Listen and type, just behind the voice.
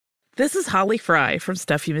This is Holly Fry from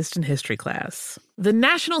Stuff You Missed in History Class. The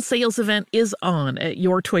national sales event is on at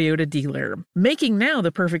your Toyota dealer, making now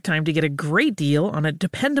the perfect time to get a great deal on a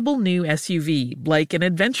dependable new SUV, like an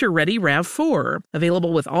adventure-ready RAV4.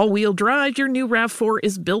 Available with all-wheel drive, your new RAV4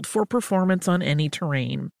 is built for performance on any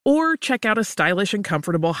terrain. Or check out a stylish and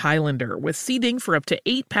comfortable Highlander with seating for up to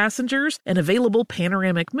 8 passengers and available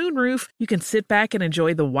panoramic moonroof. You can sit back and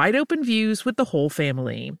enjoy the wide-open views with the whole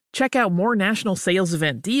family. Check out more national sales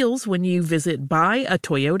event deals when you visit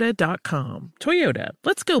buyatoyota.com. Toyota,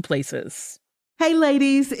 let's go places. Hey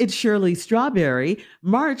ladies, it's Shirley Strawberry.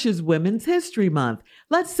 March is Women's History Month.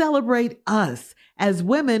 Let's celebrate us. As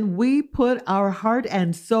women, we put our heart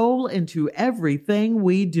and soul into everything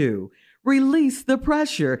we do. Release the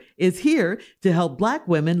Pressure is here to help Black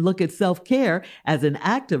women look at self-care as an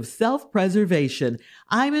act of self-preservation.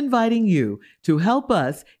 I'm inviting you to help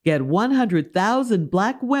us get 100,000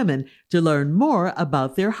 Black women to learn more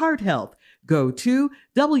about their heart health. Go to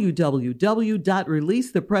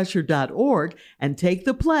www.releasethepressure.org and take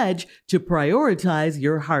the pledge to prioritize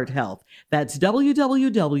your heart health. That's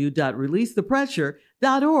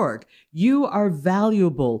www.releasethepressure.org. You are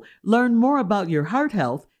valuable. Learn more about your heart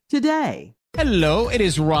health today. Hello, it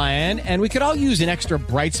is Ryan, and we could all use an extra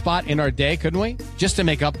bright spot in our day, couldn't we? Just to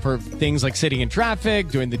make up for things like sitting in traffic,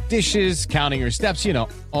 doing the dishes, counting your steps, you know,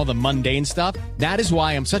 all the mundane stuff. That is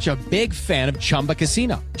why I'm such a big fan of Chumba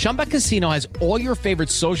Casino. Chumba Casino has all your favorite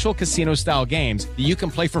social casino-style games that you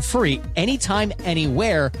can play for free anytime,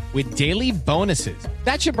 anywhere with daily bonuses.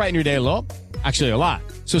 That should brighten your day a little. Actually, a lot.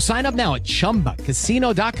 So sign up now at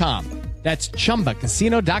ChumbaCasino.com. That's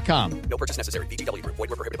ChumbaCasino.com. No purchase necessary. VGW Group. Void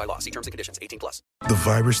where prohibited by law. See terms and conditions. 18+. The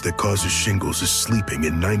virus that causes shingles is sleeping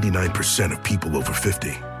in 99% of people over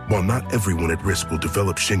 50. While not everyone at risk will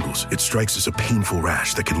develop shingles, it strikes as a painful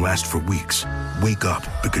rash that can last for weeks. Wake up,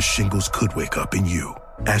 because shingles could wake up in you.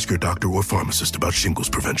 Ask your doctor or pharmacist about shingles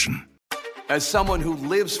prevention. As someone who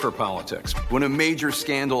lives for politics, when a major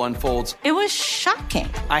scandal unfolds, it was shocking.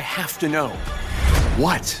 I have to know,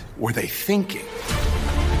 what were they thinking?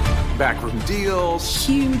 Backroom deals,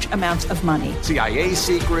 huge amounts of money, CIA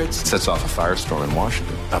secrets, sets off a firestorm in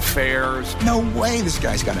Washington, affairs. No way this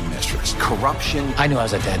guy's got a mistress. Corruption. I knew I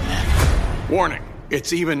was a dead man. Warning,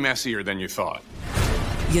 it's even messier than you thought.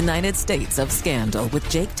 United States of Scandal with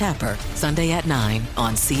Jake Tapper, Sunday at 9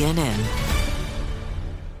 on CNN.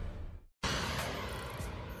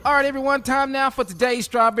 All right, everyone, time now for today's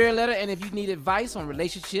Strawberry Letter. And if you need advice on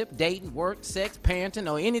relationship, dating, work, sex,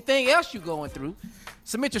 parenting, or anything else you're going through,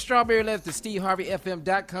 submit your Strawberry Letter to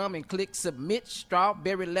SteveHarveyFM.com and click Submit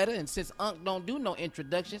Strawberry Letter. And since Unc don't do no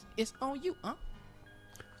introductions, it's on you, Unc.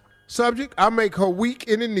 Subject, I make her weak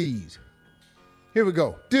in the knees. Here we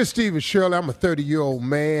go. Dear Steve and Shirley, I'm a 30-year-old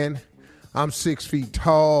man. I'm 6 feet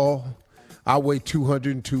tall. I weigh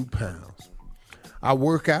 202 pounds. I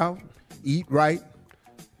work out, eat right,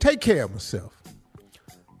 take care of myself.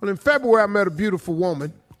 Well, in February, I met a beautiful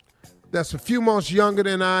woman that's a few months younger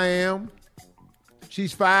than I am.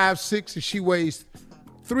 She's 5'6", and she weighs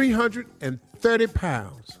 330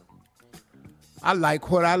 pounds. I like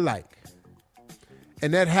what I like.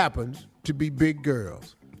 And that happens to be big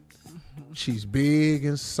girls. She's big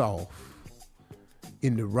and soft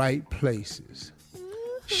in the right places.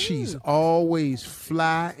 She's always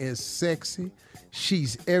fly and sexy.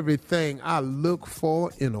 She's everything I look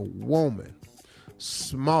for in a woman.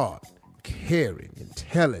 Smart, caring,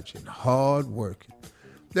 intelligent, hardworking.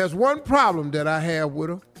 There's one problem that I have with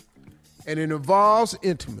her, and it involves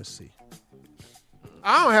intimacy.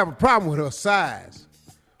 I don't have a problem with her size,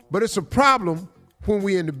 but it's a problem when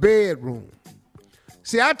we in the bedroom.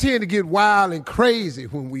 See, I tend to get wild and crazy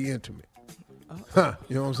when we intimate. You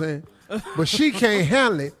know what I'm saying? But she can't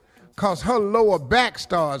handle it because her lower back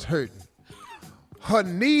starts hurting. Her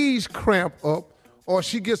knees cramp up, or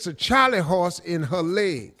she gets a Charlie horse in her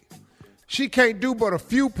leg. She can't do but a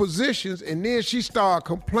few positions, and then she started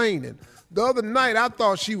complaining. The other night, I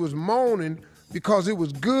thought she was moaning because it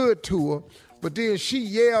was good to her, but then she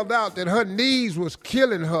yelled out that her knees was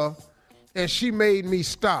killing her, and she made me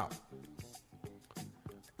stop.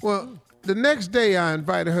 Well, the next day, I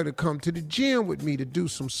invited her to come to the gym with me to do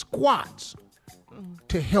some squats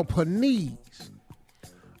to help her knees.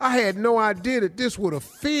 I had no idea that this would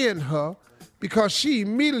offend her because she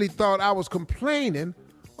immediately thought I was complaining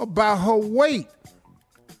about her weight.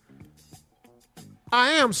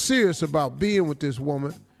 I am serious about being with this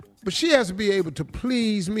woman, but she has to be able to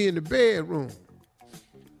please me in the bedroom.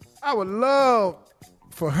 I would love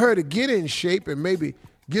for her to get in shape and maybe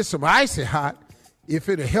get some icy hot if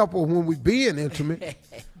it'll help her when we being intimate.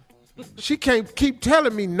 She can't keep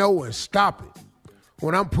telling me no and stop it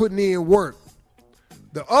when I'm putting in work.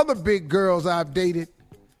 The other big girls I've dated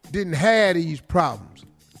didn't have these problems.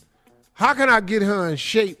 How can I get her in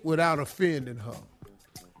shape without offending her?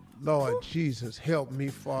 Lord Jesus, help me,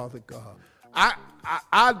 Father God.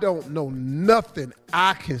 I don't know nothing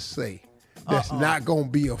I can say that's not going to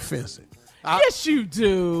be offensive. Yes, you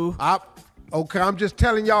do. Okay, I'm just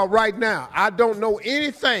telling y'all right now, I don't know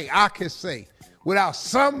anything I can say without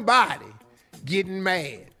somebody getting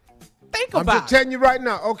mad. Think about it. I'm just telling you right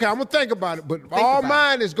now. Okay, I'm going to think about it, but all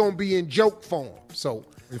mine is going to be in joke form. So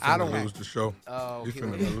I don't lose the show. He's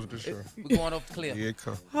finna lose the show. We're going off the cliff. Here it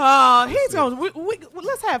come. He's going.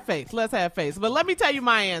 Let's have faith. Let's have faith. But let me tell you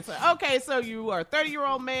my answer. Okay, so you are a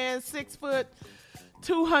 30-year-old man, 6 foot,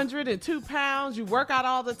 202 pounds. You work out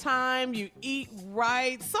all the time. You eat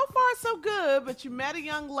right. So far, so good. But you met a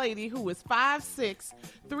young lady who is 5'6",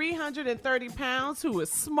 330 pounds, who is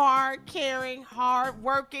smart, caring,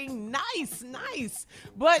 hardworking, nice.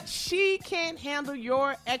 But she can't handle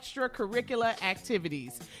your extracurricular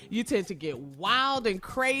activities. You tend to get wild and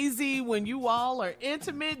crazy when you all are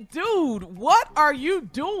intimate. Dude, what are you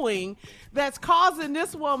doing that's causing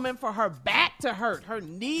this woman for her back to hurt, her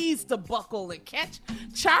knees to buckle and catch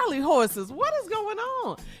Charlie horses? What is going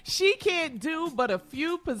on? She can't do but a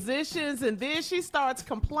few positions, and then she starts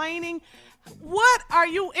complaining. What are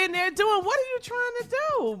you in there doing? What are you trying to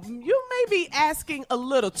do? You may be asking a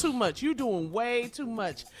little too much. You're doing way too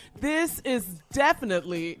much. This is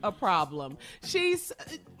definitely a problem. She's,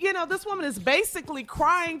 this woman is basically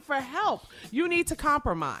crying for help. You need to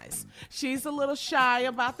compromise. She's a little shy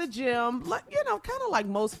about the gym, kind of like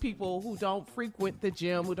most people who don't frequent the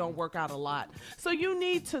gym, who don't work out a lot. So you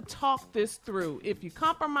need to talk this through. If you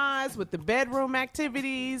compromise with the bedroom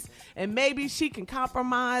activities, and maybe she can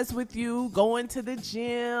compromise with you going to the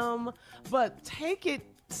gym, but take it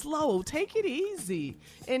slow, take it easy.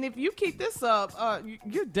 And if you keep this up,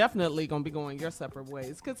 you're definitely going to be going your separate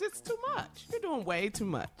ways because it's too much. You're doing way too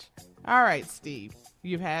much. All right, Steve,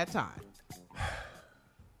 you've had time.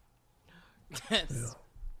 Yes.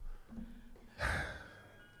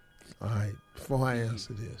 All right, before I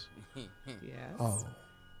answer this, yes.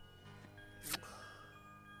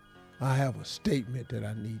 I have a statement that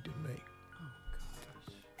I need to make.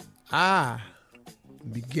 I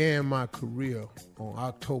began my career on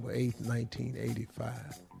October 8th, 1985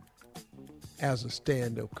 as a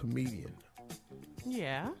stand-up comedian.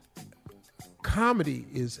 Yeah. Comedy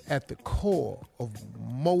is at the core of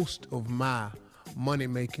most of my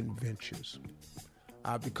money-making ventures.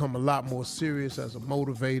 I've become a lot more serious as a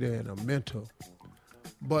motivator and a mentor,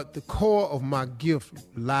 but the core of my gift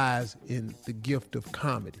lies in the gift of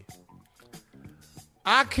comedy.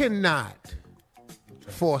 I cannot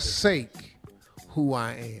forsake who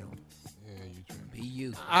I am. Be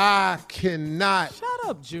you. I cannot Shut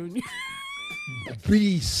up, Junior.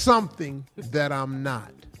 be something that I'm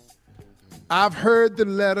not. I've heard the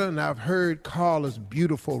letter and I've heard Carla's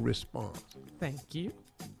beautiful response. Thank you.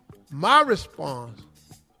 My response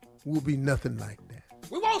will be nothing like that.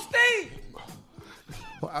 We want Steve.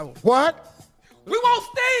 What? We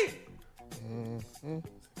want Steve.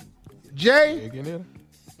 Jay?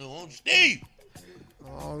 We want Steve.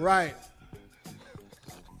 All right.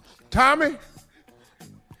 Tommy?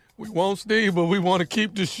 We want Steve, but we want to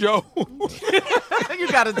keep the show. You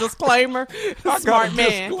got a disclaimer. Smart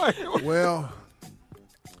man. Well,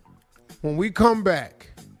 when we come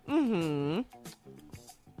back, Mm-hmm.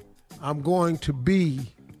 I'm going to be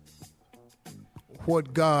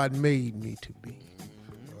what God made me to be.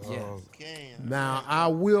 Yes. Now, I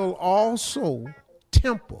will also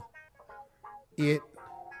temper it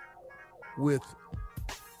with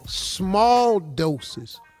small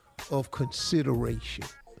doses of consideration,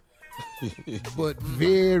 but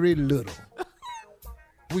very little.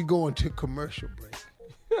 We go into commercial break.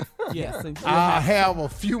 Yes. I have a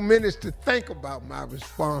few minutes to think about my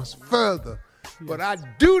response further, but I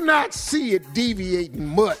do not see it deviating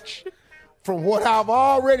much from what I've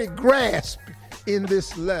already grasped in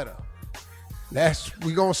this letter.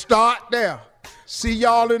 We're going to start there. See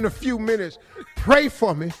y'all in a few minutes. Pray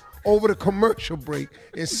for me over the commercial break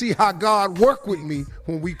and see how God work with me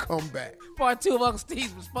when we come back. Part 2 of Uncle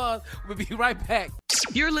Steve's response. We'll be right back.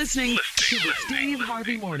 You're listening to the Steve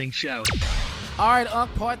Harvey Morning Show. All right,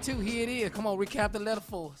 Unc, part 2. Here it is. Come on, recap the letter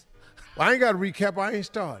for us. Well, I ain't got to recap. I ain't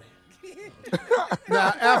started.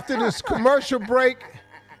 Now, after this commercial break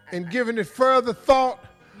and giving it further thought,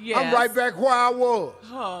 I'm right back where I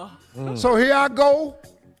was. So here I go.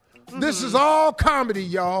 This is all comedy,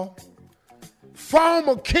 y'all.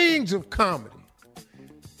 Former kings of comedy.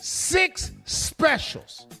 6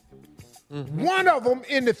 specials. One of them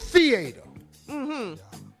in the theater.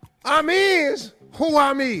 I'm is who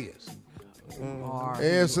I'm is.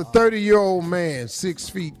 It's a 30-year-old man, 6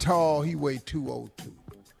 feet tall. He weighed 202.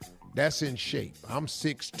 That's in shape. I'm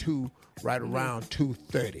 6'2", right around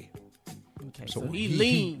 230. Okay, so he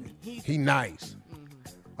lean. He nice.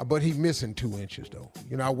 But he missing 2 inches, though.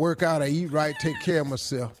 You know, I work out, I eat right, take care of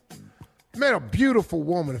myself. Met a beautiful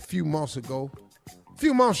woman a few months ago. A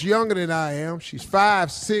few months younger than I am. She's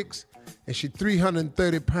 5'6", and she's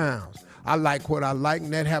 330 pounds. I like what I like,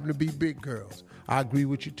 and that happen to be big girls. I agree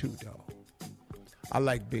with you, too, dog. I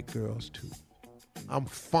like big girls, too. I'm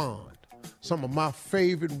fond. Some of my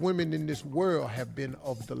favorite women in this world have been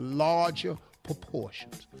of the larger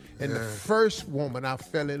proportions. And the first woman I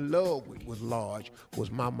fell in love with was large,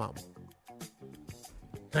 was my mama.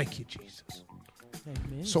 Thank you, Jesus.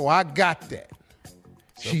 Amen. So I got that.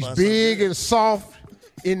 She's big and soft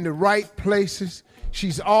in the right places.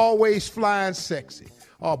 She's always flying sexy.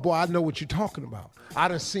 Oh, boy, I know what you're talking about. I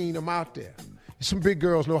done seen them out there. Some big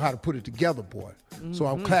girls know how to put it together, boy. So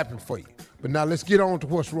I'm clapping for you. But now let's get on to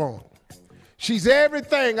what's wrong. She's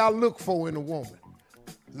everything I look for in a woman.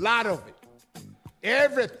 A lot of it.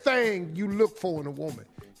 Everything you look for in a woman.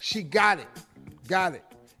 She got it. Got it.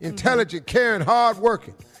 Intelligent, caring,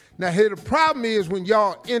 hardworking. Now here the problem is when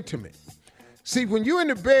y'all intimate. See, when you're in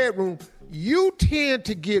the bedroom, you tend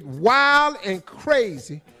to get wild and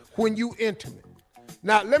crazy when you intimate.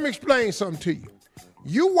 Now let me explain something to you.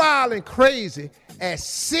 You wild and crazy at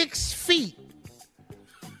 6 feet,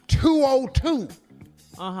 202.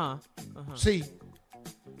 See,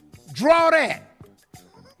 draw that.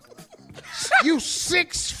 You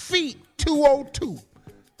 6 feet, 202.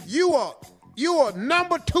 You are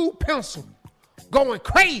number 2 pencil going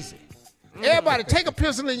crazy. Everybody take a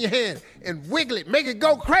pencil in your hand and wiggle it, make it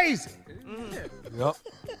go crazy. Yep.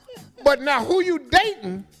 But now who you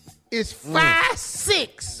dating is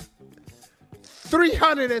 5'6",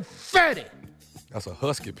 330. That's a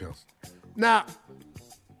husky pencil. Now,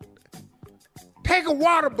 take a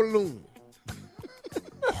water balloon,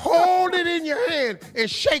 hold it in your hand, and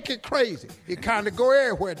shake it crazy. It kind of go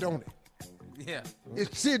everywhere, don't it? Yeah.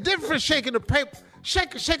 It's a different shaking the paper.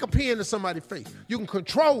 Shake a pen in somebody's face. You can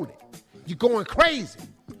control it. You're going crazy.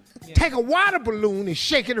 Yeah. Take a water balloon and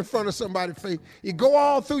shake it in front of somebody's face. It go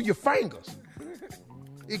all through your fingers.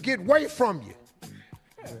 It get away from you.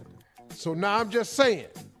 So now I'm just saying.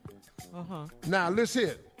 Now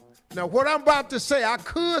listen. Now what I'm about to say, I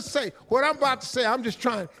could say. What I'm about to say, I'm just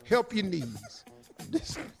trying to help your knees.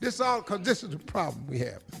 This all because this is the problem we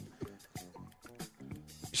have.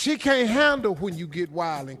 She can't handle when you get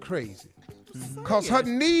wild and crazy. Because her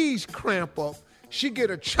knees cramp up. She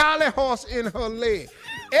get a Charlie horse in her leg.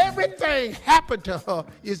 Everything happened to her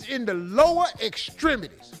is in the lower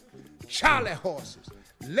extremities. Charlie horses,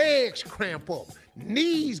 legs cramp up,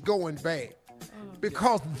 knees going bad.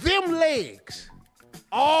 Because them legs,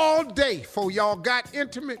 all day before y'all got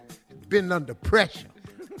intimate, been under pressure.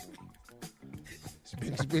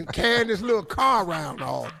 It's been carrying this little car around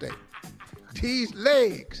all day. These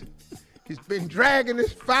legs, it's been dragging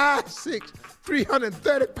this 5'6",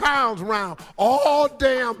 330 pounds around all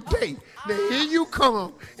damn day. Now here you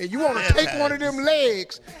come, and you want to take one of them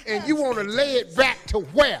legs, and you want to lay it back to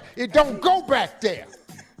where? It don't go back there.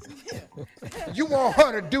 You want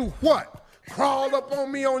her to do what? Crawl up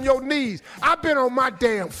on me on your knees. I've been on my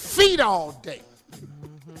damn feet all day.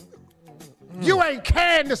 You ain't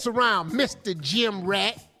carrying this around, Mr. Gym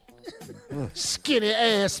Rat. Skinny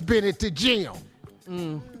ass been at the gym.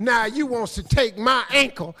 Now you wants to take my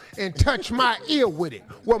ankle and touch my ear with it.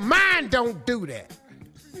 Well, mine don't do that.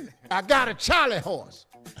 I got a Charlie horse.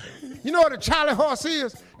 You know what a Charlie horse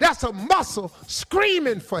is? That's a muscle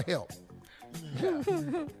screaming for help.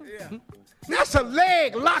 That's a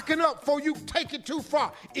leg locking up before you take it too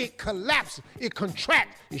far. It collapses, it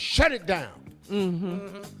contracts, it shut it down.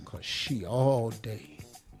 Because she all day.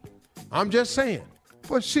 I'm just saying.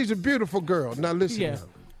 But she's a beautiful girl. Now listen to her.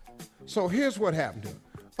 So here's what happened to her.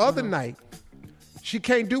 Other night, she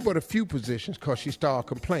can't do but a few positions because she started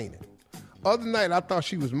complaining. Other night, I thought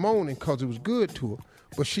she was moaning because it was good to her,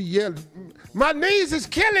 but she yelled, "My knees is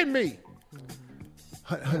killing me."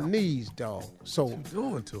 Her knees, dog. So what you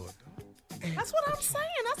doing to her? That's what I'm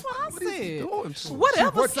saying. That's what I said. Doing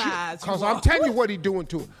Whatever size. Because I'm telling you what he doing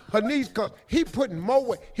to her. Her knees, because he putting more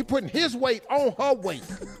weight. He putting his weight on her weight.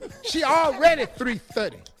 She already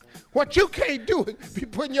 330. What you can't do is be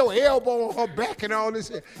putting your elbow on her back and all this.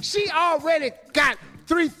 She already got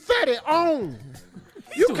 330 on.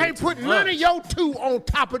 You can't put none of your 2 on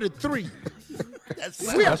top of the 3. That's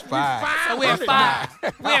 5. So we're at 5.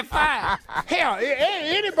 We're at 5. Hell,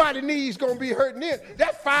 anybody knees gonna be hurting it.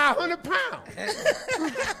 That's 500 pounds.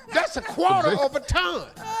 That's a quarter of a ton.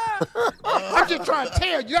 I'm just trying to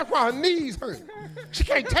tell you, that's why her knees hurt. She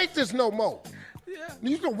can't take this no more.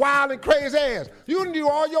 You some wild and crazy ass. You don't do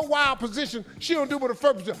all your wild positions. She don't do but the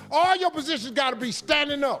first position. All your positions got to be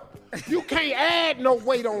standing up. You can't add no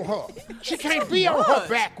weight on her. She can't be on her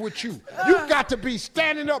back with you. You got to be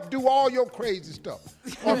standing up, do all your crazy stuff.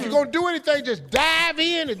 Or if you're going to do anything, just dive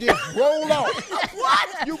in and just roll off.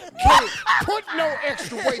 What? You can't put no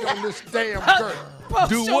extra weight on this damn girl. Post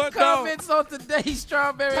Do your what, comments on today's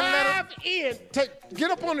Strawberry Letter. Dive in. Get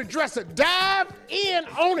up on the dresser. Dive in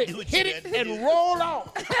on it. Hit it and roll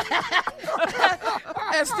off.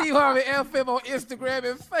 At Steve Harvey FM on Instagram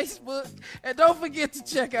and Facebook. And don't forget to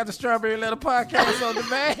check out the Strawberry Letter podcast on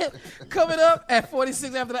demand. Coming up at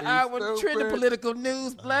 46 after the hour, trending political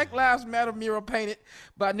news. Black Lives Matter mural painted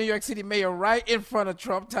by New York City Mayor right in front of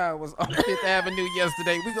Trump Towers on 5th Avenue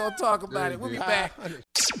yesterday. We're going to talk about it. We'll be back.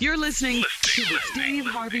 You're listening to the Steve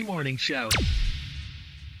Harvey Morning Show.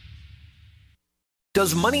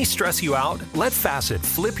 Does money stress you out? Let Facet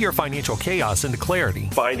flip your financial chaos into clarity.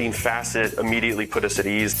 Finding Facet immediately put us at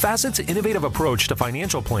ease. Facet's innovative approach to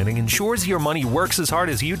financial planning ensures your money works as hard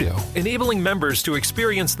as you do, enabling members to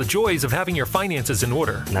experience the joys of having your finances in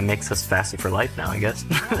order. And that makes us Facet for life now, I guess.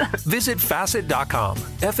 Visit Facet.com,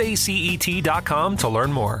 FACET.com to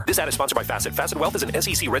learn more. This ad is sponsored by Facet. Facet Wealth is an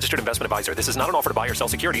SEC registered investment advisor. This is not an offer to buy or sell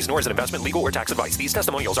securities, nor is it investment, legal, or tax advice. These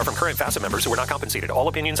testimonials are from current Facet members who are not compensated. All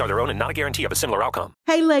opinions are their own and not a guarantee of a similar outcome.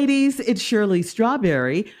 Hey ladies, it's Shirley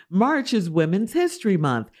Strawberry. March is Women's History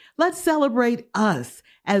Month. Let's celebrate us.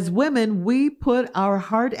 As women, we put our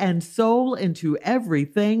heart and soul into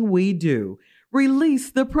everything we do.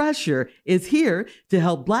 Release the Pressure is here to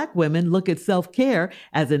help Black women look at self-care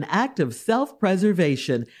as an act of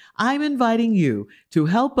self-preservation. I'm inviting you to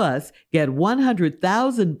help us get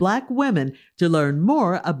 100,000 Black women to learn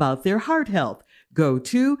more about their heart health. Go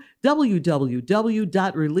to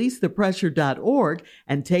www.releasethepressure.org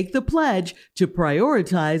and take the pledge to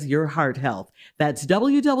prioritize your heart health. That's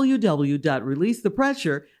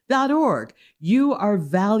www.releasethepressure.org. You are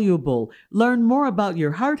valuable. Learn more about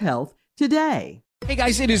your heart health today. Hey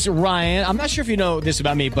guys, it is Ryan. I'm not sure if you know this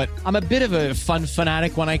about me, but I'm a bit of a fun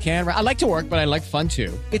fanatic when I can. I like to work, but I like fun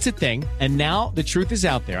too. It's a thing. And now the truth is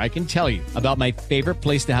out there. I can tell you about my favorite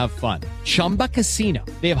place to have fun. Chumba Casino.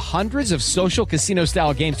 They have hundreds of social casino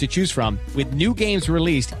style games to choose from with new games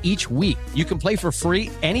released each week. You can play for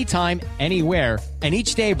free anytime, anywhere. And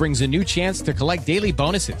each day brings a new chance to collect daily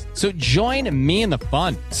bonuses. So join me in the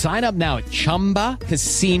fun. Sign up now at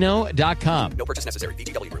ChumbaCasino.com. No purchase necessary.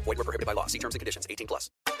 VGW Group. Void where prohibited by law. See terms and conditions. 18+.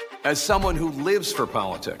 As someone who lives for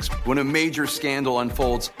politics, when a major scandal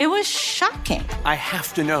unfolds, It was shocking. I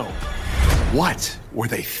have to know, what were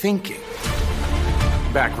they thinking?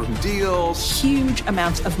 Backroom deals, Huge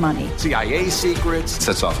amounts of money. CIA secrets,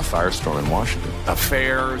 Sets off a firestorm in Washington.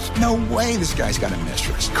 affairs, No way this guy's got a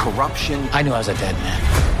mistress. corruption. I knew I was a dead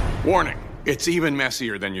man. Warning, it's even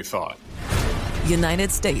messier than you thought.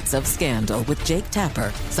 United States of Scandal with Jake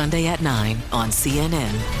Tapper, Sunday at 9 on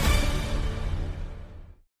CNN.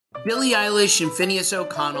 Billie Eilish and Phineas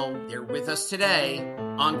O'Connell, they're with us today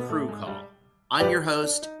on Crew Call. I'm your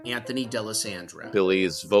host, Anthony D'Alessandro.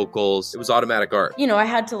 Billie's vocals, it was automatic art. You know, I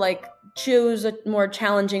had to choose a more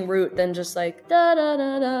challenging route than just da da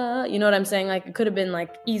da da. You know what I'm saying? It could have been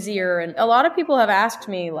easier. And a lot of people have asked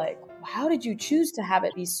me how did you choose to have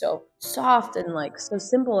it be so soft and so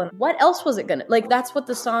simple? And what else was it gonna that's what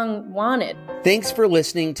the song wanted. Thanks for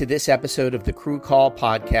listening to this episode of the Crew Call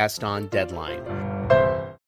podcast on Deadline.